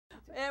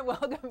And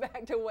welcome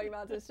back to White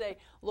Mountains Today.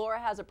 Laura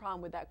has a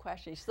problem with that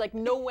question. She's like,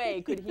 no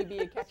way could he be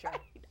a catcher. Right.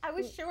 I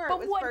was sure but it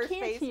was what first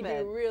can't baseman.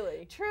 he do,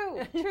 really?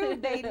 True.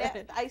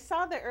 I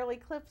saw the early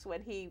clips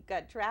when he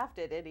got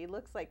drafted, and he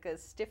looks like a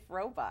stiff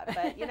robot.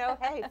 But you know,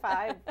 hey,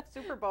 5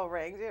 Super Bowl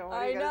rings. You know, what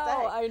are you gonna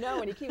say? I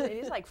know. And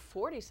he's like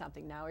 40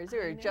 something now. Is he?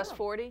 Or just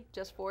 40?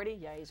 Just 40?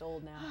 Yeah, he's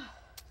old now.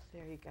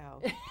 There you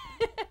go.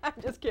 I'm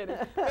just kidding.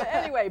 But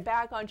anyway,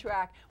 back on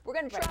track. We're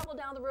going to travel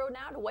down the road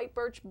now to White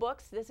Birch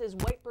Books. This is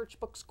White Birch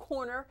Books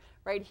Corner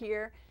right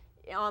here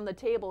on the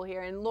table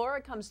here. And Laura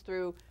comes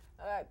through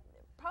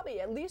probably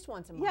at least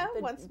once a month.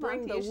 Yeah, once a bring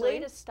month the usually.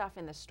 latest stuff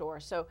in the store.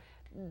 So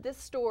this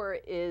store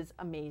is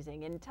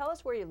amazing. And tell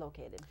us where you're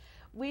located.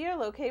 We are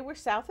located, we're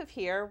south of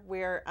here.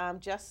 We're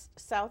just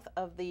south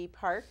of the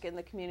park in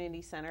the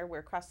community center. We're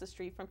across the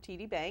street from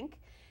TD Bank.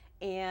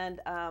 And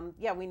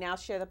yeah, we now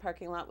share the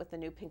parking lot with the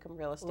new Pinkham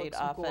Real Estate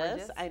office.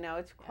 Gorgeous. I know,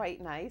 it's quite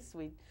nice.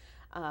 We,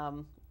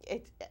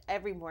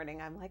 every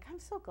morning I'm like, I'm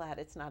so glad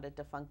it's not a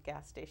defunct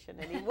gas station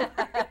anymore.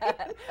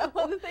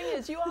 Well, the thing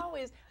is, you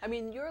always, I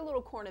mean, your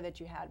little corner that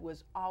you had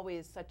was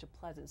always such a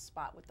pleasant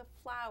spot with the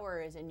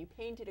flowers, and you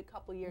painted a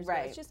couple years ago.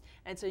 It's just,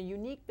 and it's a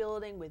unique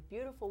building with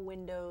beautiful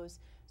windows.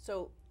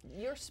 So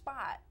your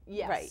spot,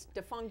 yes,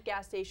 defunct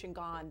gas station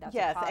gone, that's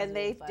a positive, and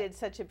they did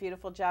such a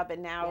beautiful job,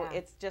 and now Yeah.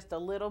 it's just a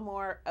little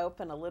more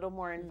open, a little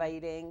more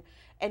inviting.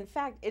 In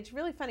fact, it's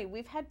really funny.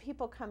 We've had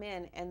people come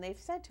in and they've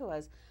said to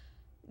us,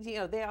 you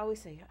know, they always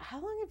say,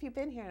 how long have you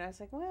been here? And I was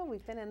like, well,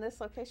 we've been in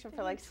this location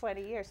for like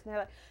 20 years. And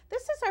they're like,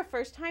 this is our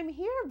first time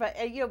here,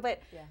 but you know,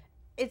 but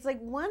it's like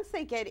once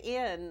they get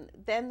in,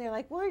 then they're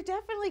like, well, we're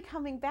definitely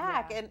coming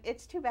back. And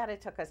it's too bad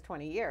it took us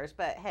 20 years,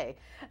 but hey,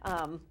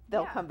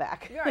 they'll come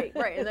back. Right.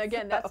 And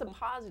again, that's a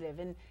positive.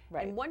 And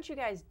once you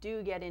guys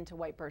do get into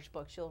White Birch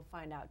Books, you'll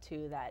find out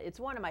too that it's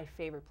one of my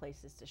favorite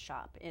places to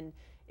shop. And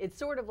it's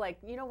sort of like,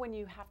 you know, when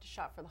you have to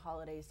shop for the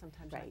holidays,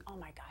 sometimes you're like, oh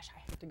my gosh, I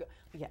have to go.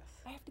 Yes.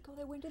 I have to go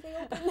there. When do they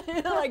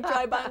open? Like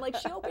drive by and like,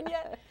 she opened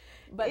yet?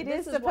 But it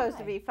is supposed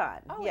to be fun.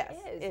 Oh, yes,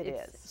 it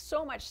is.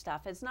 So much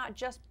stuff. It's not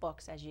just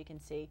books, as you can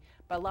see,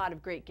 but a lot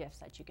of great gifts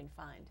that you can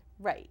find.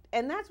 Right.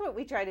 And that's what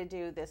we try to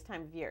do this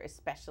time of year,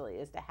 especially,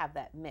 is to have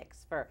that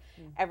mix for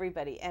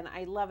everybody. And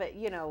I love it.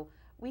 You know,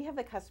 we have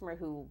the customer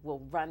who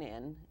will run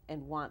in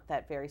and want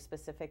that very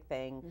specific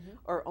thing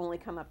or only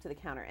come up to the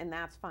counter, and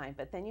that's fine.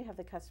 But then you have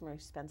the customer who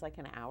spends like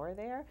an hour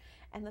there,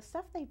 and the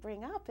stuff they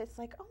bring up, it's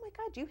like, oh my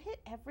God, you hit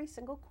every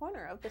single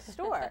corner of the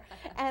store.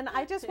 And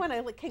I just want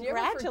to congratulate Do you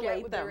ever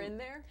forget them. They're in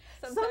there?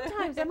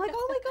 Sometimes I'm like,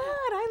 oh my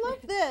God, I love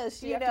this.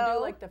 Do you have to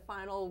do like the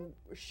final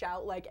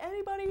shout, like,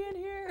 anybody in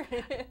here?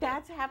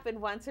 That's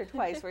happened once or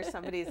twice where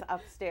somebody's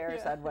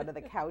upstairs on one of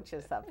the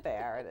couches up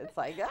there, and it's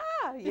like,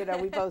 you know,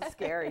 we both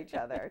scare each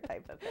other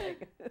type of thing.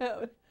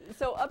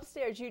 So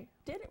upstairs, you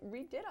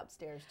redid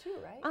upstairs too,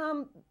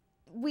 right?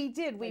 We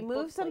did. We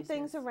moved some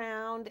things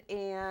around,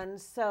 and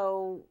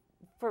so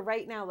for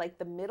right now, like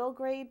the middle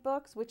grade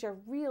books, which are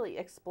really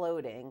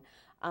exploding,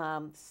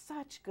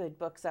 such good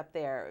books up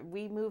there.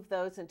 We moved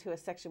those into a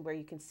section where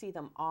you can see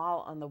them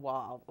all on the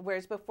wall,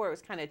 whereas before it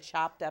was kind of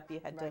chopped up. You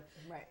had to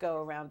go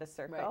around a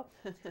circle.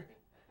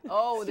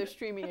 Oh, they're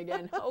streaming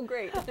again. Oh,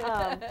 great.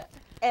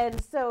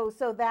 And so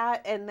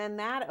that, and then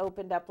that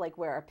opened up like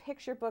where our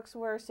picture books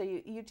were. So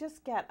you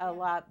just get a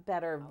lot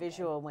better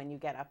visual when you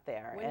get up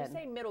there. When you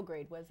say middle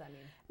grade, what does that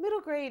mean? Middle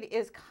grade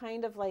is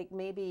kind of like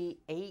maybe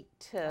 8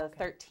 to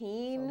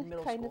 13. So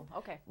middle school.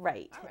 Okay.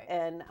 Right.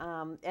 And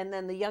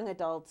then the young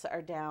adults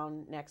are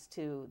down next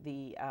to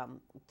the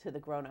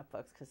grown-up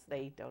books because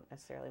they don't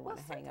necessarily want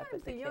to hang up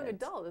with the kids. Young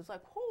adult is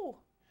like, whoo.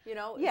 You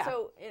know,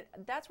 so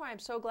that's why I'm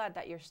so glad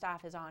that your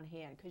staff is on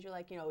hand, because you're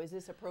like, you know, is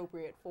this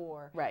appropriate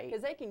for? Right.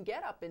 Because they can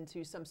get up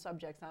into some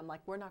subjects, and I'm like,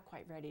 we're not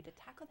quite ready to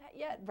tackle that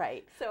yet.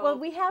 Right. So, well,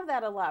 we have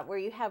that a lot where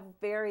you have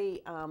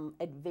very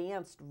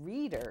advanced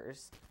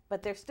readers,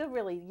 but they're still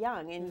really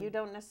young, and you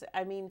don't necessarily,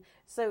 I mean,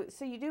 so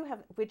you do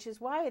have, which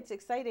is why it's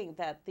exciting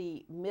that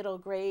the middle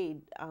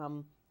grade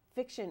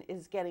fiction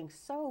is getting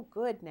so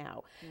good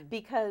now,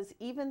 because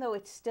even though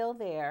it's still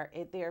there,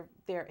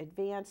 they're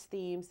advanced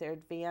themes, they're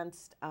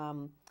advanced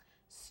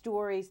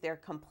stories, they're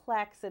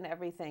complex and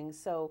everything,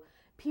 so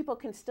people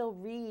can still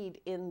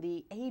read in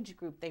the age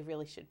group they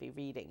really should be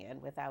reading in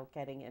without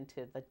getting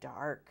into the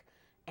dark,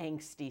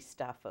 angsty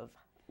stuff of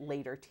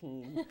later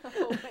teen.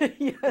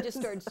 I just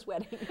started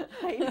sweating.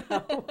 I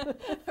know.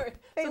 Right.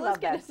 They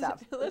love that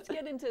stuff. Let's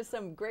get into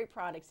some great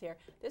products here.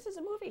 This is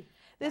a movie.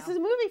 This is a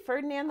movie,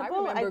 Ferdinand the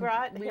Bull. I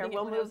brought here.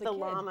 We'll move the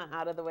llama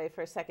out of the way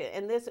for a second.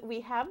 And this,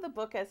 we have the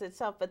book as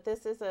itself, but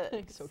this is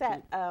a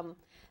set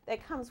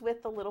that comes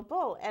with the little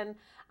bull. And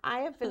I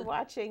have been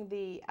watching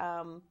the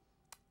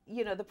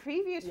you know, the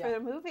previews for the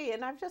movie,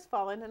 and I've just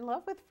fallen in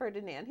love with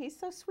Ferdinand. He's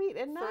so sweet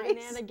and nice.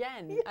 Ferdinand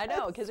again. Yes. I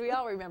know, because we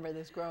all remember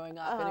this growing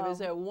up, and it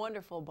was a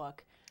wonderful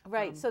book.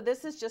 Right, so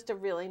this is just a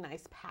really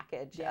nice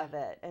package of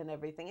it and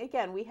everything.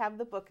 Again, we have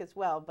the book as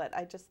well, but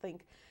I just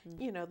think,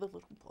 you know, the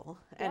little bull,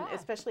 and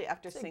especially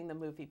after seeing the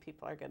movie,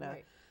 people are going to...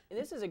 And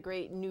this is a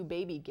great new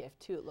baby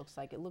gift, too, it looks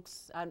like. It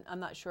looks, I'm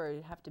not sure,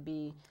 it'd have to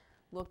be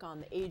look on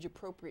the age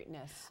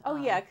appropriateness. Oh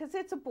yeah, because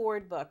it's a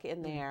board book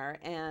in there,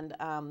 and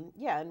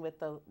yeah, and with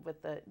the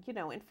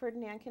and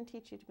Ferdinand can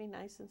teach you to be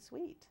nice and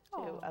sweet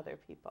to other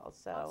people.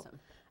 So awesome.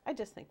 I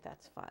just think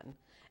that's fun.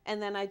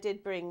 And then I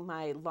did bring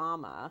my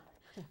llama,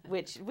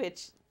 which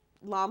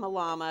Llama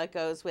Llama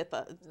goes with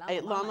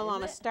Llama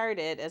Llama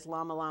started as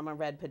Llama Llama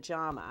Red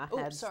Pajama.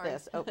 Sorry.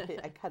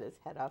 I cut his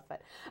head off,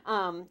 but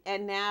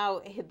and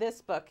now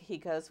this book he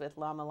goes with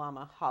Llama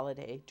Llama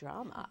Holiday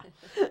Drama,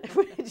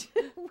 which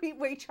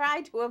we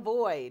try to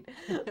avoid,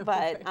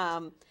 but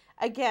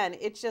again,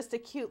 it's just a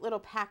cute little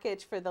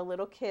package for the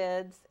little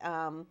kids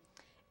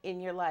in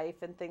your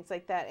life and things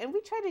like that. And we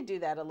try to do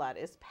that a lot,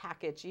 is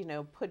package,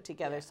 put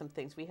together some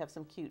things. We have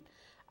some cute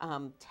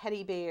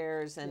teddy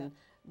bears and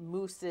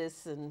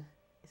mooses, and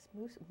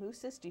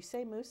mooses? Do you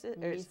say mooses?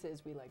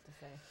 Mooses, we like to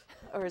say.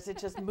 Or is it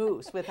just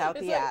moose without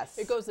the S?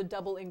 It goes a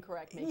double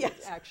incorrect, make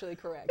it actually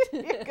correct.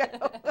 There you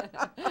go.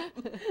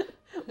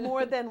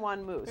 More than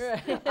one moose.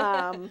 Right.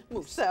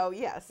 So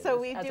so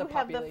we do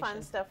have the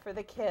fun stuff for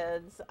the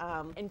kids.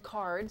 And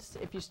cards,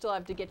 if you still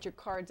have to get your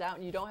cards out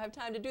and you don't have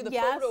time to do the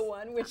photo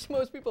one, which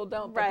most people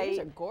don't, but these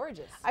are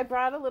gorgeous. I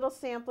brought a little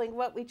sampling.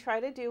 What we try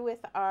to do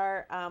with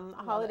our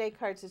holiday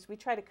cards is we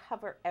try to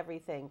cover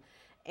everything.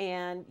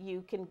 And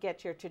you can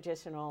get your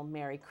traditional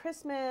Merry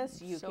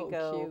Christmas. You can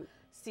go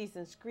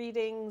season's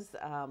greetings,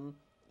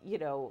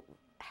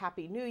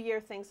 Happy New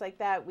Year, things like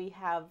that. We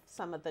have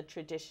some of the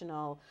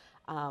traditional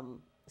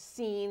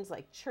scenes,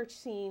 like church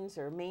scenes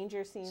or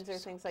manger scenes or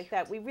things like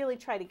that. We really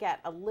try to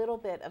get a little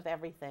bit of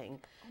everything.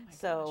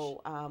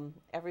 Oh my gosh.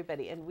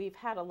 Everybody, and we've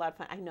had a lot of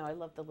fun. I know, I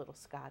love the little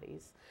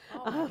Scotties.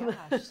 Oh my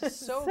gosh,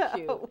 so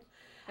cute.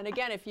 And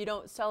again, if you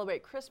don't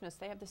celebrate Christmas,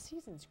 they have the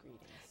season's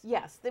greetings.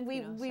 Yes,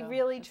 we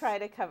really try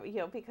to cover,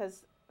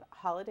 because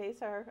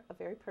holidays are a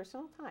very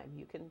personal time.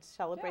 You can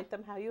celebrate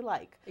them how you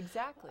like.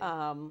 Exactly.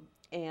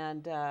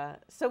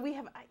 So we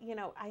have,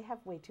 I have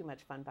way too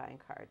much fun buying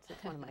cards.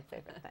 It's one of my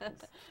favorite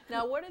things.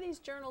 Now, what are these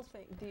journal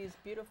things, these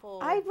beautiful?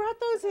 I brought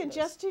those in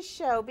just to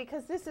show,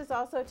 because this is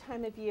also a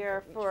time of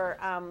year for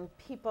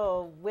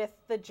people with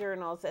the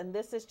journals, and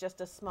this is just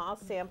a small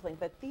sampling,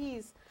 but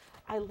these,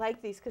 I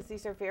like these because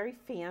these are very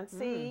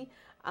fancy.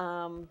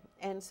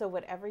 And so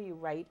whatever you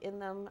write in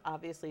them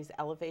obviously is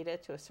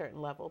elevated to a certain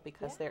level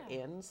because they're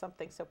in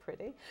something so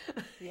pretty.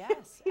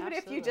 Yes, even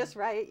if you just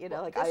write,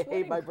 like I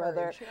hate my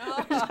brother.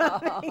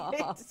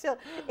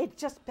 It's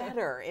just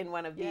better in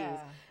one of these.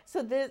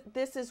 So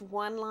this is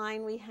one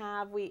line we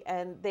have. We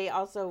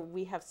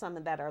have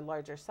some that are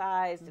larger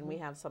sized, and we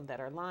have some that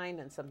are lined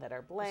and some that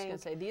are blank. I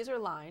was going to say these are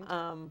lined.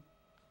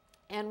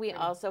 And we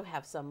also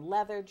have some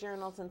leather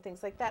journals and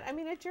things like that. I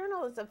mean, a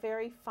journal is a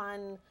very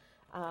fun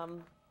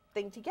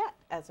thing to get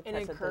as a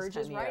present. It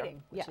encourages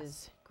writing, which yes.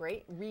 is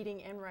great.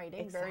 Reading and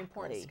writing, Exactly. very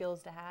important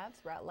skills to have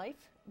throughout life.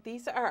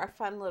 These are our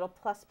fun little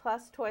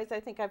plus toys. I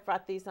think I've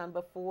brought these on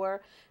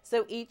before.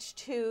 So each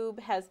tube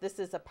has, this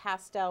is a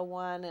pastel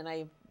one, and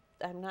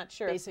I'm not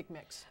sure. Basic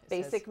mix.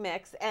 Basic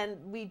mix.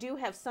 And we do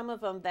have some of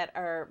them that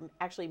are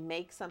actually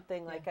make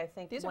something like, I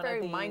think these one are very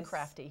of these,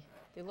 Minecrafty.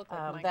 They look like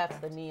Minecraft. That's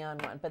the neon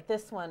one. But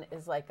this one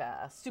is like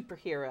a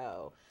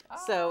superhero.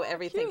 So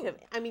everything,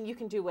 I mean, you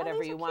can do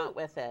whatever you want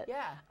with it.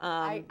 Yeah.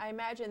 I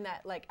imagine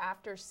that like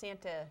after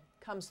Santa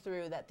comes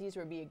through, that these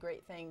would be a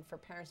great thing for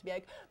parents to be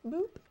like,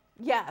 boop.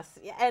 Yes,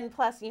 and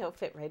plus,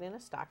 fit right in a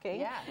stocking.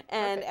 Yeah,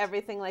 and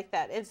everything like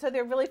that. And so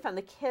they're really fun.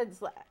 The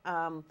kids,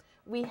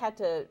 we had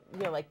to,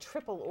 like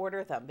triple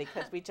order them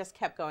because we just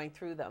kept going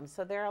through them.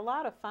 So they're a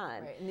lot of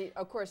fun. Right. And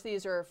of course,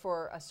 these are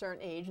for a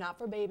certain age, not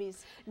for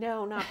babies.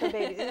 No, not for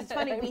babies. It's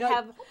funny.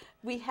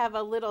 We have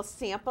a little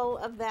sample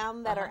of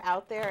them that are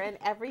out there, and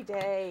every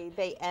day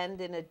they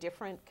end in a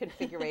different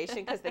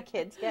configuration because the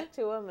kids get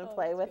to them and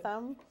play with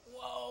them.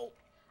 Whoa.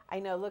 I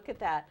know. Look at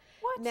that.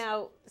 What?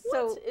 Now,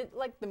 so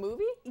like the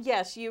movie?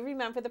 Yes, you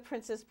remember The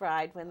Princess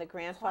Bride when the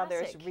grandfather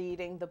is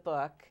reading the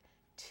book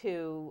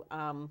to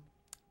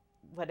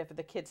whatever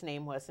the kid's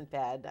name was in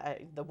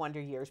bed, the Wonder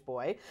Years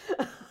boy.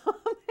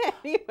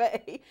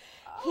 Anyway,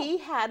 he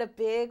had a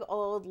big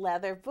old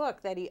leather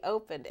book that he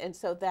opened, and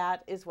so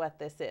that is what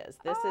this is.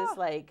 This is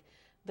like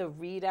the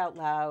read out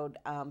loud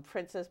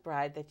Princess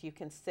Bride that you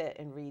can sit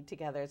and read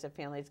together as a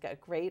family. It's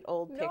got great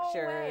old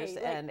pictures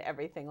and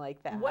everything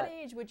like that. What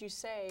age would you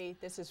say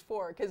this is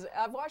for? Because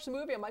I've watched the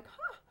movie, I'm like,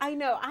 huh. I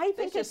know. I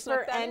think it's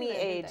for any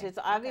age. It's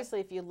obviously,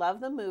 if you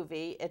love the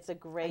movie, it's a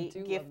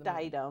great gift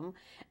item.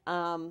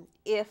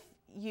 If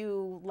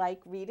you like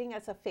reading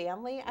as a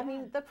family, I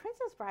mean, The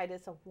Princess Bride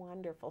is a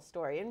wonderful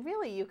story. And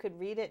really, you could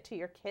read it to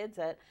your kids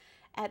at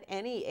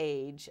any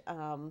age,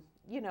 and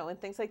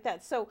things like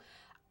that. So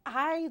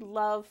I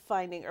love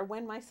finding, or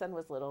when my son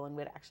was little and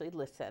would actually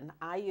listen,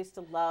 I used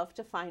to love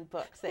to find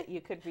books that you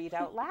could read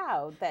out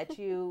loud, that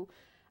you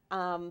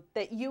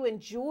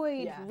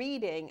enjoyed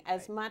reading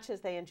as much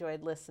as they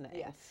enjoyed listening.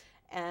 Yes.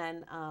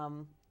 And,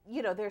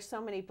 there's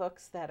so many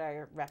books that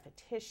are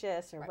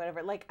repetitious or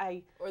whatever.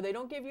 Or they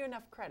don't give you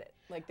enough credit.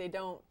 Like they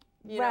don't,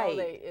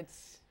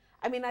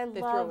 I mean, I They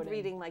love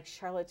reading like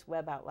Charlotte's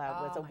Web out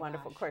loud was a my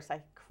wonderful. gosh. Of course,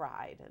 I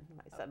cried, and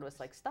my son was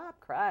like, "Stop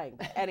crying."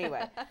 But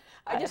anyway,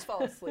 I just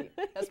fall asleep.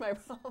 That's my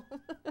problem.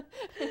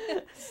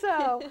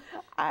 So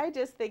I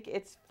just think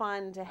it's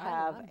fun to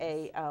have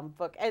a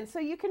book, and so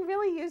you can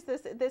really use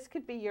this. This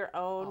could be your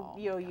own. Oh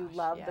You know, my you gosh,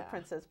 love yeah. The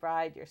Princess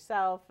Bride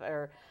yourself,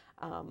 or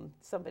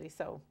somebody.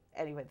 So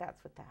anyway,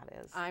 that's what that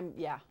is.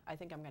 I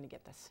think I'm going to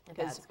get this.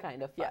 That's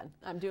kind of fun.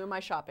 I'm doing my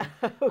shopping.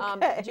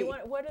 Okay. Do you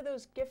want? What are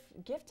those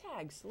gift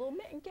tags? Little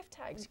mitten gift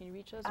tags. Can you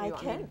reach those? Or I you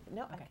want me can. to-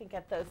 No, I can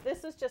get those.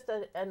 This is just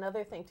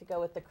another thing to go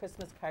with the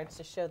Christmas cards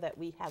to show that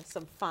we have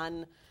some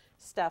fun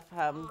stuff.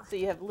 So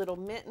you have little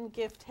mitten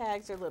gift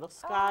tags or little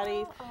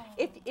Scotties.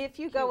 If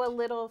you go a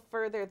little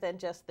further than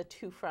just the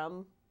to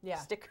from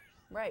sticker.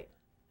 Right.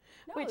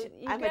 No, Which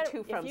you I'm get a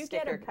to from if you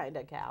get sticker kind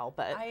of gal,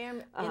 but I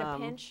am in a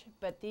pinch,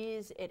 but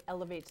these, it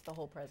elevates the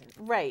whole present.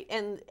 right,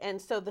 and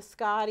so the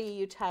Scotty,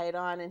 you tie it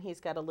on, and he's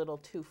got a little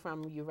to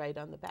from you right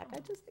on the back. I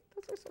just think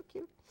those are so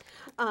cute.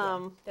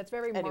 That's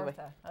very anyway.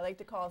 Martha. I like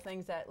to call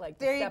things that like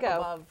the There you step go.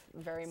 above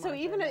very Martha. So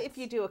even if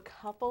you do a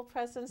couple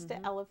presents to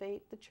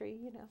elevate the tree,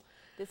 you know.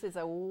 This is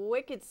a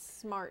wicked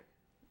smart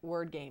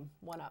word game.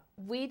 One up.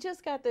 We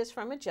just got this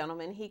from a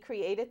gentleman. He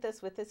created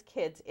this with his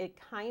kids. It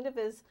kind of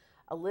is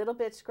a little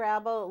bit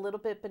Scrabble, a little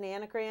bit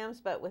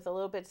Bananagrams, but with a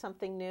little bit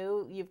something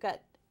new. You've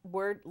got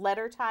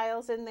letter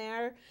tiles in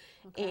there,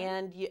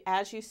 and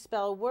as you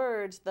spell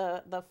words,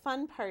 the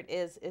fun part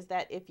is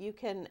that if you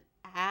can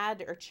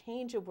add or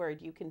change a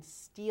word, you can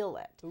steal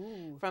it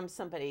from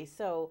somebody.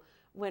 So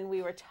when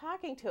we were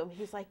talking to him,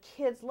 he's like,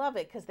 kids love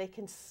it because they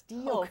can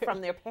steal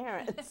from their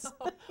parents. As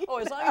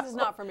long as it's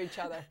not from each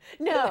other.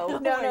 No.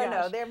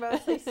 They're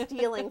mostly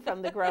stealing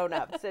from the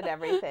grown-ups and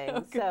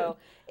everything. So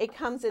it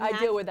comes in I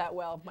deal with that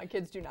well. My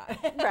kids do not.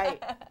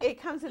 right.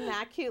 It comes in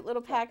that cute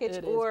little package,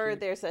 It is or cute.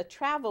 there's a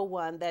travel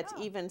one that's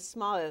even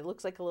smaller. It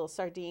looks like a little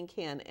sardine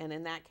can, and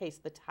in that case,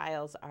 the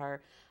tiles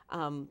are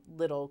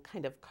little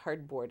kind of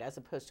cardboard as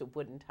opposed to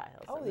wooden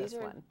tiles. Oh, in these this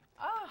are one.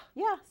 ah.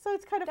 Yeah, so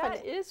it's kind of fun.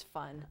 That is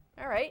fun.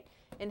 All right.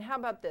 And how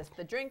about this?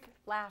 The drink,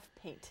 laugh,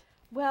 paint.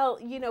 Well,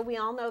 you know, we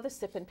all know the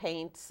sip and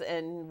paints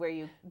and where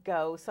you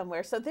go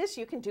somewhere. So this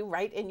you can do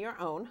right in your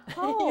own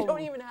home. You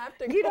don't even have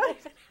to go. You don't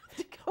even have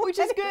to go Which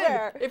is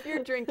anywhere. good if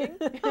you're drinking.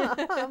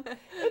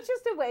 It's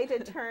just a way to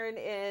turn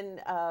in,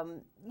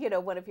 you know,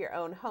 one of your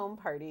own home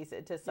parties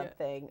into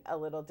something a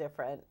little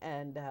different.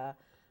 And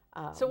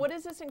so what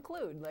does this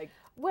include? Like,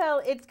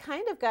 well, it's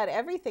kind of got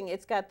everything.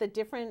 It's got the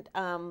different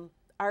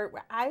art.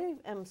 I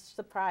am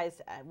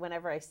surprised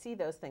whenever I see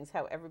those things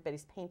how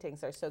everybody's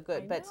paintings are so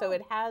good. But so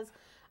it has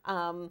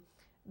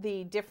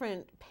the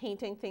different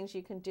painting things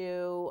you can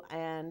do,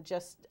 and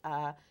just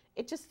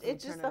it's just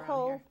the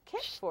whole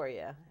kit for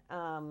you.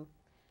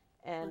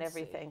 And Let's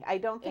everything. see. I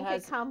don't think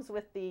it comes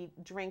with the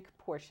drink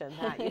portion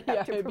that you Yeah,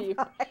 have to it'd be-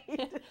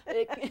 provide.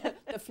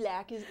 the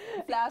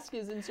flask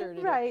is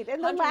inserted. Right,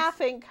 and the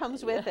laughing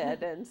comes with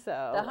it, and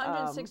so The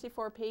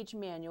 164-page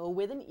manual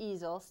with an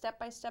easel,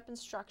 step-by-step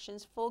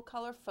instructions,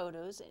 full-color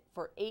photos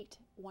for 8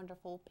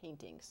 wonderful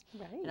paintings.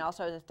 Right. And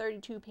also has a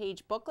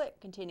 32-page booklet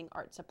containing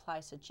art supply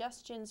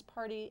suggestions,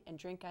 party and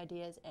drink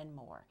ideas, and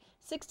more.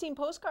 16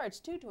 postcards,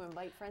 too, to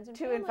invite friends and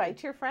family. to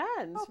invite your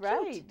friends, Oh, cute.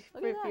 right?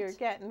 Look at If you're that.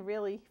 getting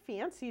really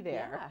fancy there.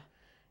 Yeah.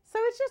 So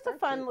it's just a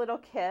fun cute. little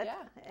kit, Yeah.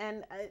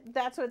 and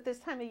that's what this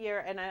time of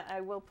year. And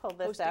I will pull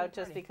this Hosting a out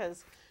just party.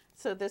 because.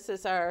 So this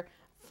is our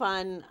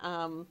fun.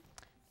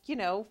 You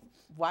know,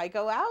 why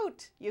go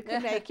out? You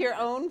can make your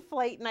own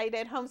flight night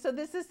at home. So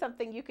this is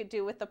something you could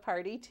do with the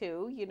party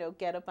too. You know,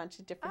 get a bunch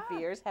of different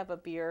beers, have a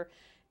beer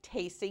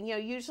tasting. You know,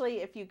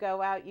 usually if you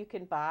go out, you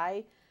can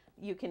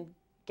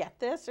get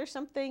this or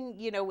something.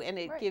 You know, and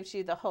it gives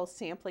you the whole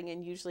sampling.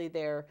 And usually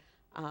they're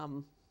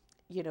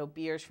you know,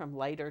 beers from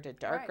lighter to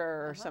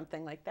darker or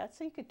something like that.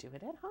 So you could do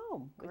it at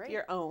home with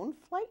your own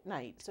flight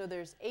night. So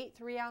there's 8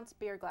 3-ounce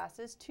beer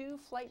glasses, 2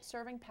 flight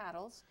serving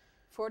paddles,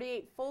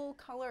 48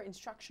 full-color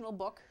instructional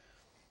book,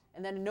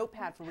 and then a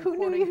notepad for Who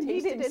recording knew you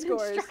tasting needed an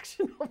scores.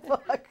 instructional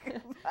book?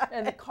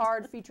 And the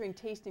card featuring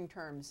tasting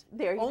terms.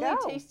 There you Only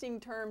go. tasting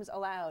terms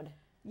allowed.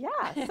 Yeah,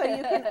 so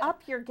you can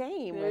up your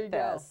game There you with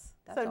go. this.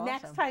 That's So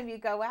next awesome. time you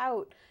go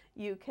out,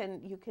 you can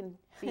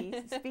be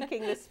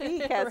speaking the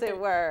speak, as it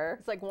were.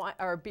 It's like wine,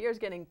 our beer's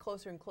getting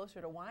closer and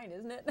closer to wine,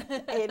 isn't it?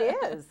 It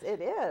is.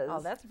 It is. Oh,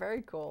 that's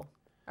very cool.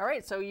 All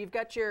right, so you've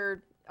got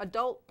your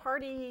adult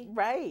party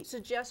right.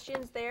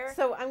 suggestions there.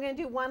 So I'm going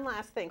to do one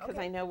last thing because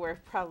Okay. I know we're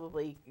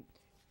probably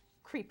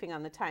creeping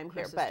on the time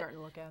Chris is here. But starting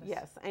to look at us.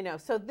 yes, I know.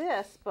 So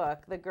this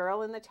book, The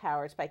Girl in the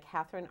Towers by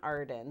Catherine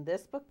Arden,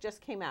 this book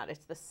just came out.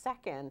 It's the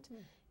second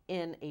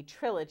in a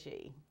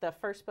trilogy. The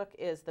first book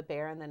is The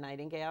Bear and the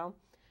Nightingale.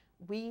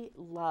 We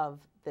love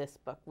this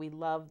book. We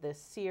love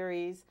this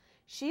series.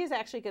 She is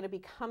actually going to be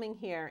coming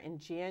here in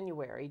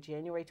January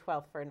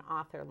 12th, for an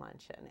author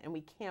luncheon, and we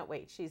can't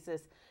wait. She's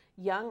this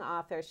young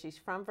author. She's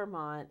from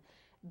Vermont.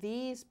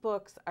 These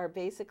books are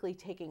basically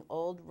taking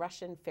old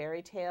Russian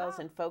fairy tales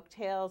and folk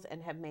tales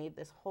and have made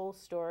this whole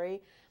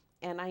story.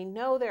 And I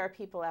know there are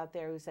people out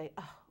there who say,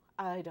 oh,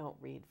 I don't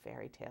read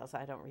fairy tales.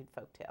 I don't read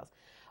folk tales.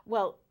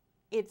 Well,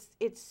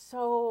 it's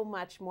so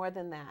much more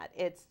than that.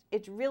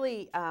 It's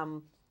really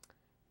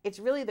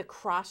the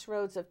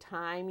crossroads of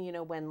time, you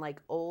know, when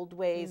like old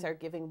ways are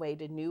giving way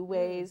to new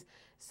ways.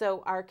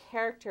 So our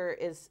character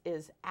is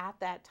at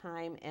that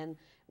time, and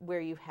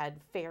where you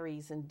had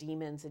fairies and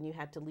demons, and you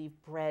had to leave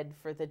bread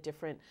for the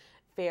different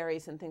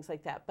fairies and things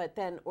like that. But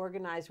then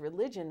organized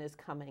religion is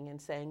coming and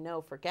saying,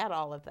 no, forget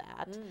all of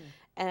that.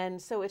 And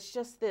so it's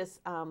just this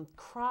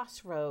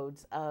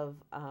crossroads of,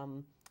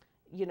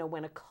 you know,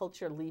 when a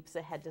culture leaps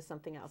ahead to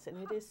something else.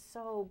 And it is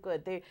so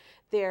good.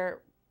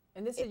 They're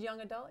And this is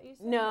young adult, you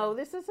said? No,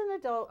 this is an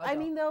adult. I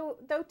mean, though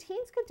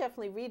teens could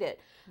definitely read it.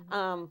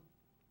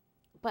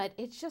 But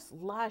it's just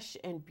lush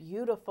and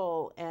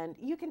beautiful, and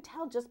you can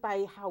tell just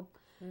by how,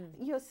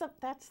 you know,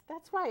 that's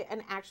why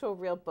an actual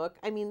real book,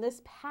 I mean,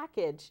 this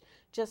package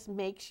just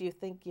makes you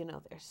think, you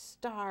know, there's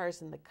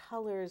stars and the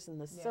colors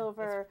and the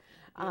silver.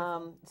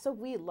 So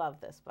we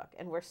love this book,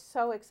 and we're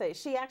so excited.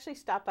 She actually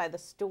stopped by the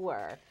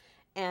store,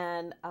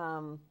 and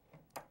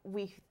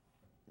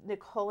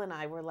Nicole and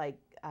I were like,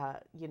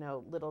 you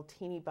know, little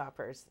teeny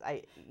boppers.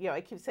 I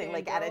keep saying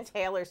like at a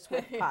Taylor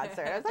Swift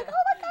concert. I was like,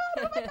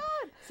 oh my God.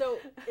 So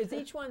is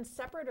each one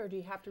separate, or do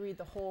you have to read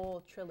the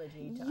whole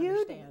trilogy to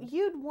understand?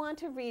 You'd want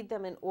to read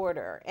them in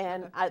order.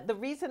 And the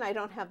reason I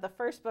don't have the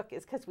first book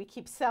is because we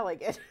keep selling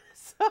it.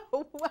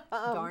 So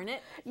darn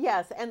it.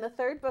 Yes, and the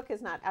third book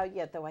is not out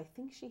yet, though I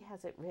think she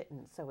has it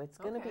written. So it's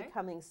going to be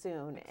coming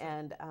soon.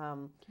 And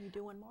can you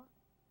do one more?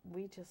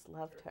 We just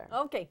loved her.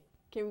 Okay.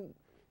 You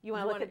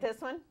want to look at this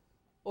one?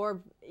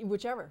 Or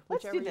whichever.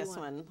 Let's do this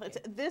one.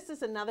 This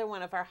is another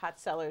one of our hot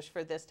sellers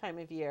for this time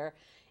of year.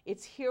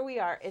 It's Here We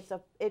Are.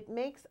 It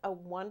makes a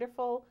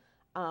wonderful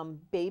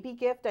baby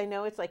gift. I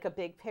know it's like a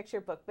big picture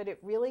book, but it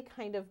really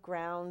kind of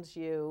grounds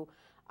you.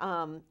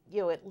 You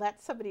know, it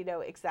lets somebody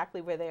know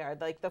exactly where they are.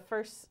 Like the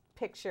first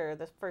picture,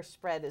 the first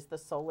spread is the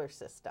solar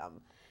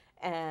system.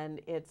 And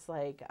it's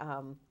like,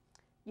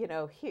 you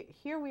know,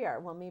 here we are.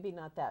 Well, maybe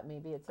not that.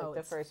 Maybe it's like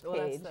the first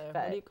page.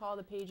 What do you call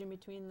the page in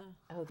between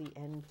the? Oh, the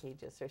end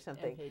pages or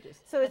something. End pages.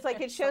 So it's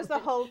like it shows the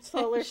whole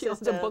solar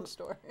system. The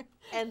bookstore.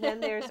 And then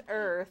there's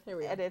Earth,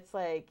 and it's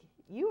like,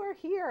 you are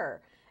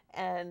here.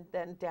 And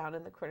then down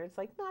in the corner, it's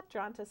like not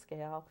drawn to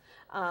scale,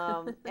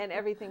 and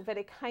everything. But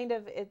it kind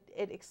of it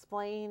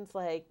explains,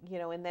 like, you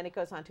know, and then it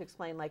goes on to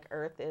explain like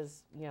Earth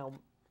is, you know,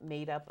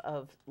 made up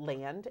of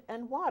land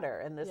and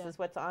water, and this is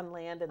what's on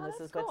land, and this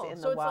is what's in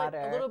the water. So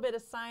it's like a little bit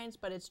of science,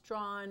 but it's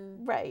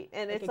drawn right.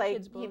 And like it's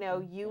like, you know,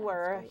 you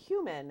are a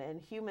human,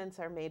 and humans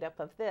are made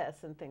up of this,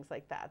 and things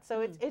like that.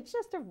 So it's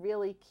just a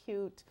really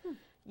cute,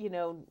 you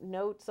know,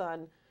 notes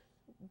on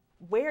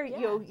where you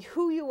know,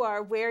 who you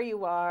are, where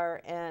you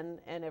are, and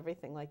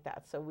everything like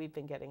that. So we've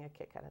been getting a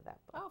kick out of that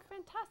book. Oh,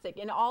 fantastic.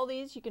 And all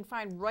these you can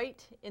find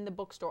right in the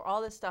bookstore. All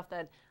this stuff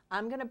that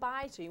I'm going to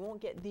buy, so you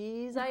won't get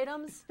these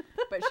items,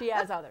 but she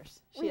has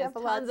others. She has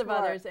tons of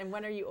others. And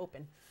when are you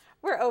open?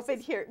 We're open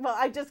here. Well,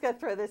 I just got to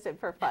throw this in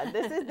for fun.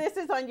 This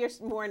is on your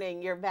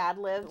morning, your Mad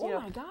Libs. Oh,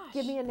 my gosh.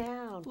 Give me a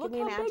noun. Look give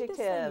me an how big adjective.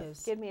 This thing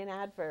is. Give me an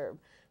adverb.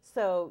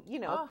 So, you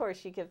know, of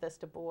course, you give this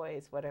to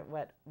boys. What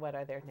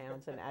are their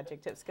nouns and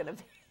adjectives going to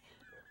be?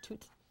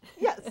 Toot.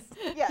 Yes,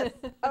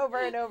 over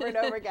and over and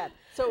over again.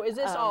 So is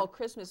this all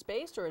Christmas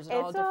based, or is it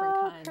all different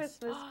kinds?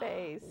 It's all Christmas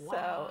based,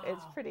 Wow. So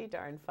it's pretty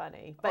darn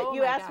funny. But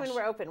you asked when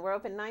we're open. We're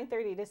open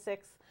 9:30 to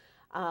 6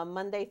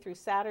 Monday through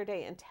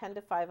Saturday, and 10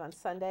 to 5 on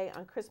Sunday.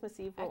 On Christmas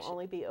Eve, we'll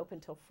only be open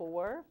till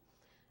 4.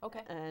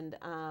 Okay. And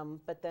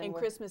but then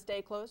Christmas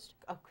Day closed?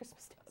 Oh,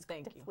 Christmas Day is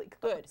definitely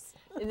closed.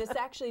 Good. And it's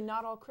actually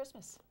not all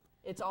Christmas.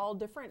 It's all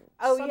different.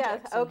 Oh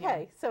subjects yeah,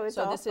 okay. So it's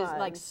all this fun. is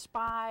like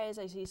spies.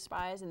 I see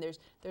spies, and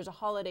there's a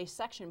holiday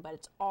section, but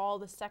it's all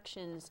the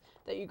sections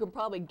that you can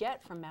probably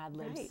get from Mad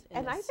Libs. Right.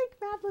 And I think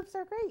Mad Libs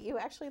are great. You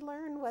actually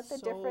learn what the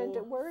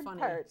different word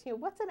parts. You know,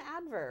 what's an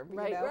adverb?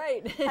 Right, you know?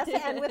 right. It has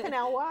to end with an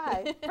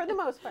ly for the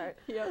most part.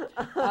 Yep,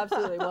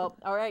 absolutely. Well,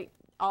 all right.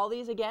 All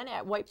these again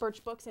at White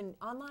Birch Books, and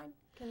online.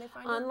 Can they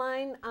find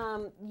online?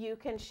 You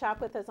can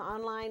shop with us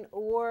online,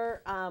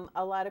 or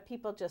a lot of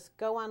people just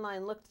go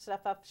online, look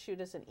stuff up,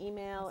 shoot us an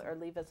email, or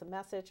leave us a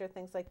message or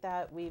things like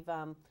that. We've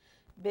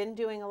been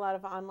doing a lot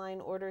of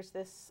online orders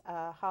this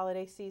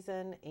holiday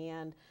season,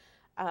 and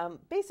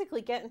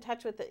basically get in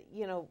touch with it.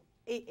 You know,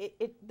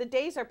 the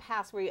days are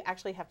past where you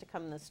actually have to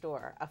come in the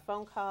store. A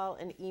phone call,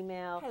 an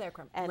email,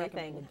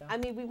 anything. I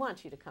mean, we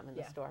want you to come in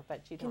the store,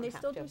 but you don't have to.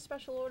 Can they still do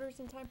special orders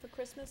in time for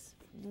Christmas?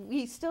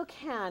 We still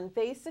can.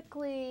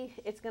 Basically,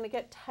 it's going to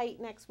get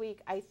tight next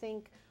week. I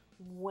think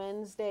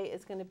Wednesday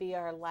is going to be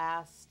our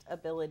last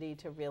ability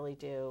to really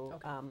do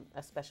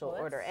a special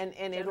order, and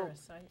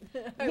generous,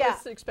 it'll. I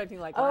was expecting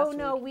like last week.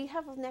 No, we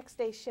have next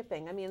day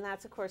shipping. I mean,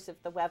 that's of course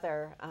if the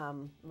weather,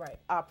 you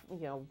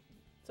know.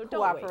 So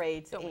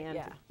cooperates don't wait.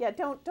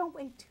 Don't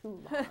wait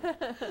too long.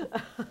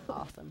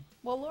 Awesome.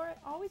 Well, Laura,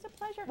 always a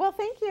pleasure. Well,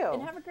 thank you.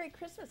 And have a great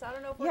Christmas. I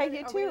don't know if we're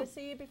going to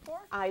see you before.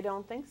 I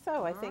don't think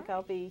so. I think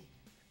I'll be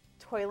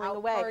toiling Out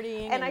away.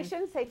 partying And I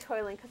shouldn't say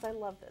toiling because I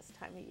love this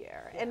time of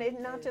year. Yeah, and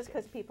not it just is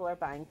because people are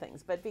buying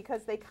things, but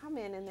because they come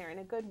in and they're in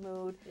a good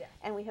mood, Yeah.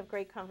 and we have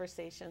great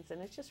conversations,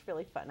 and it's just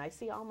really fun. I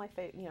see all my,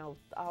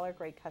 all our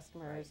great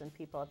customers and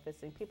people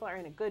visiting. People are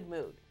in a good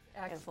mood.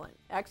 Excellent,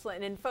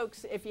 excellent. And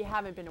folks, if you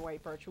haven't been to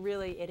White Birch,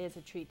 really it is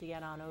a treat to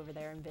get on over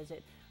there and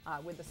visit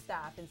with the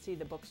staff and see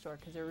the bookstore,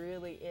 because there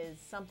really is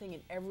something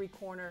in every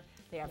corner.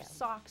 They have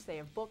socks, they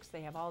have books,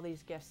 they have all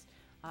these gifts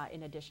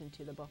in addition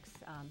to the books.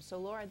 So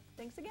Laura,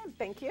 thanks again.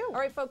 Thank you. All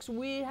right, folks,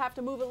 we have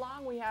to move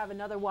along. We have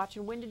another watch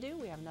and wind to do.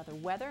 We have another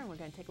weather, and we're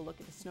going to take a look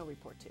at the snow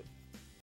report too.